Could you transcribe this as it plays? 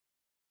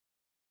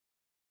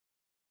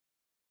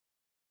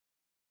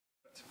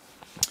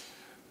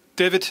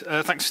David,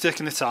 thanks for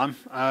taking the time.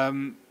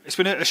 It's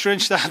been a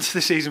strange start to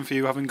the season for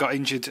you, having got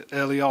injured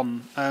early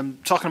on.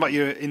 Talking about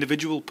your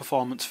individual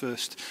performance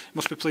first, you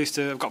must be pleased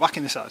to have got back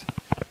in the side.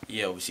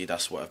 Yeah, obviously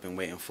that's what I've been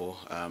waiting for.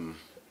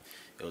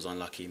 It was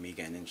unlucky me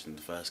getting injured in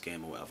the first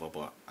game or whatever,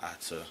 but I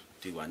had to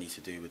do what I need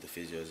to do with the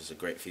physios. There's a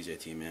great physio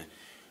team here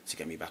to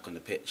get me back on the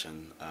pitch,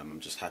 and I'm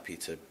just happy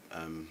to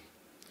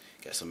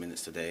get some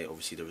minutes today.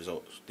 Obviously the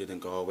results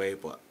didn't go our way,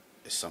 but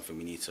it's something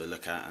we need to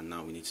look at, and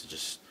now we need to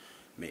just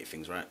make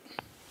things right.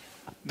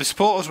 The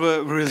supporters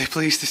were really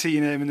pleased to see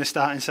your name in the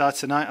starting side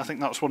tonight. I think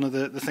that's one of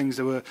the things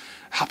they were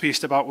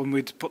happiest about when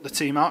we'd put the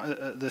team out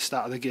at the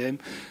start of the game.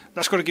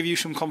 That's got to give you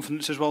some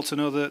confidence as well, to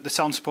know that the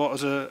town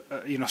supporters are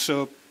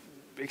so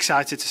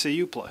excited to see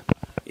you play.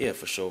 Yeah,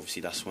 for sure.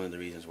 Obviously that's one of the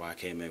reasons why I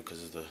came here,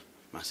 because of the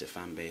massive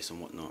fan base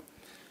and whatnot.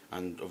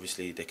 And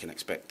obviously they can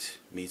expect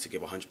me to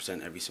give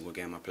 100% every single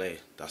game I play.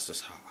 That's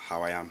just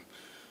how I am.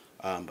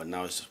 But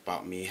now it's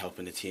about me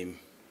helping the team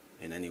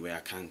in any way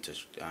I can to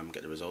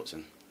get the results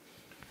in.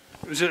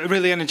 It was a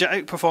really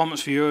energetic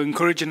performance for you,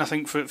 encouraging I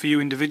think for you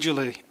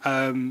individually.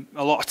 A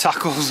lot of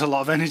tackles, a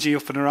lot of energy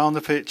up and around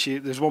the pitch.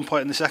 There's one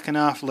point in the second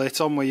half late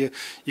on where you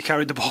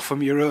carried the ball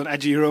from your own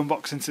edge of your own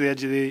box into the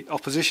edge of the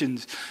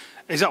opposition's.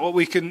 Is that what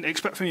we can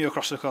expect from you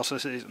across the course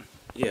of the season?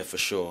 Yeah, for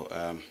sure.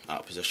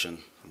 Out of position,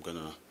 I'm going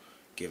to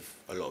give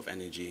a lot of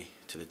energy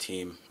to the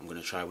team. I'm going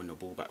to try win the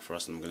ball back for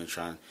us, and I'm going to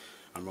try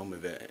and run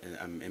with it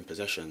in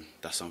possession.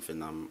 That's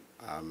something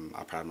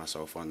I pride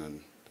myself on,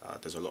 and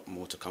there's a lot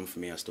more to come for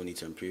me. I still need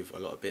to improve a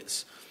lot of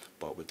bits,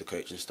 but with the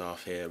coaching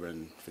staff here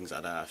and things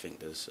like that, I think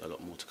there's a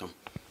lot more to come.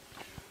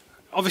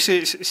 Obviously,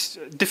 it's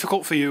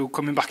difficult for you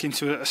coming back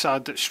into a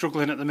side that's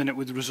struggling at the minute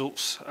with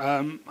results.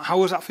 How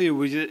was that for you?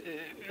 Was it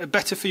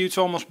better for you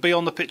to almost be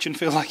on the pitch and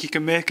feel like you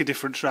can make a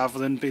difference rather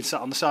than being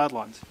sat on the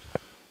sidelines?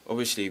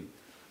 Obviously,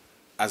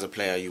 as a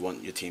player, you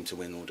want your team to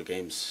win all the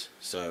games.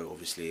 So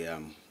obviously, when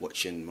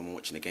I'm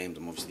watching the games,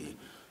 I'm obviously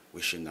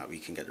wishing that we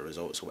can get the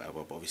results or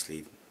whatever. But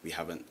obviously, we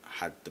haven't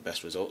had the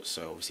best results.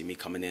 So obviously, me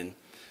coming in,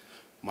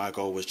 my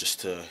goal was just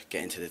to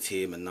get into the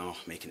team and now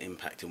make an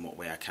impact in what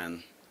way I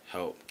can,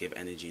 help give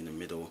energy in the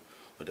middle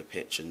of the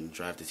pitch and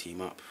drive the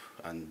team up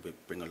and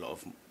bring a lot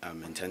of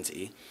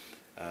intensity.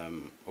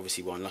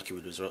 Obviously, we're unlucky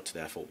with the result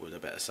today. I thought we were the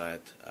better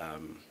side.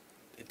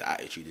 The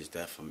attitude is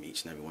there from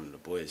each and every one of the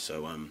boys.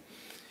 So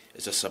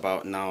it's just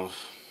about now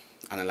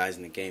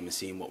analysing the game and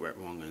seeing what went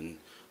wrong, and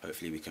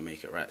hopefully we can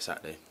make it right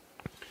Saturday.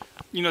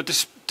 You know,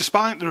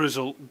 despite the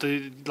result,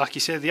 like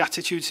you say, the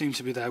attitude seemed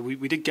to be there.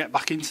 We did get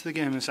back into the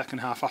game in the second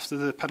half after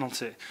the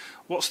penalty.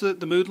 What's the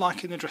mood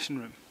like in the dressing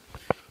room?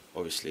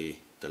 Obviously,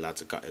 the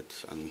lads are gutted,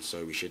 and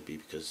so we should be,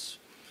 because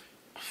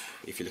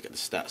if you look at the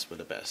stats, we're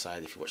the better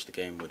side. If you watch the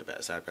game, we're the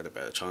better side, we've got the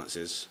better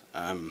chances.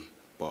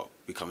 But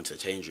we come into the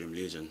change room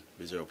losing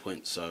with 0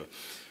 points. So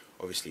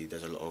obviously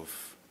there's a lot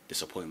of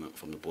disappointment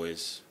from the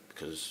boys,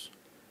 because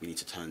we need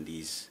to turn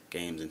these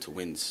games into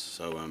wins.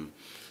 So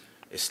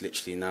it's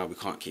literally now we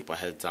can't keep our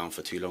head down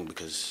for too long,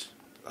 because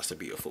that's the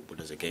beauty of football.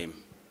 There's a game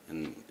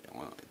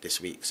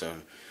this week, so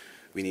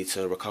we need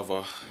to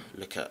recover,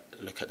 look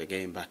at the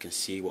game back and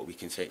see what we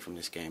can take from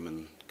this game,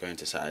 and go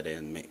into Saturday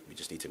and we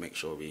just need to make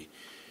sure we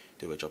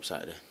do a job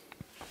Saturday.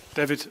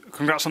 David,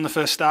 congrats on the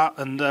first start,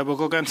 and we'll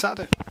go again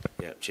Saturday.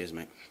 Yeah, cheers,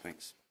 mate.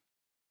 Thanks.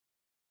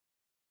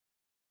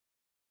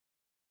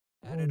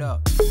 Add it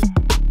up.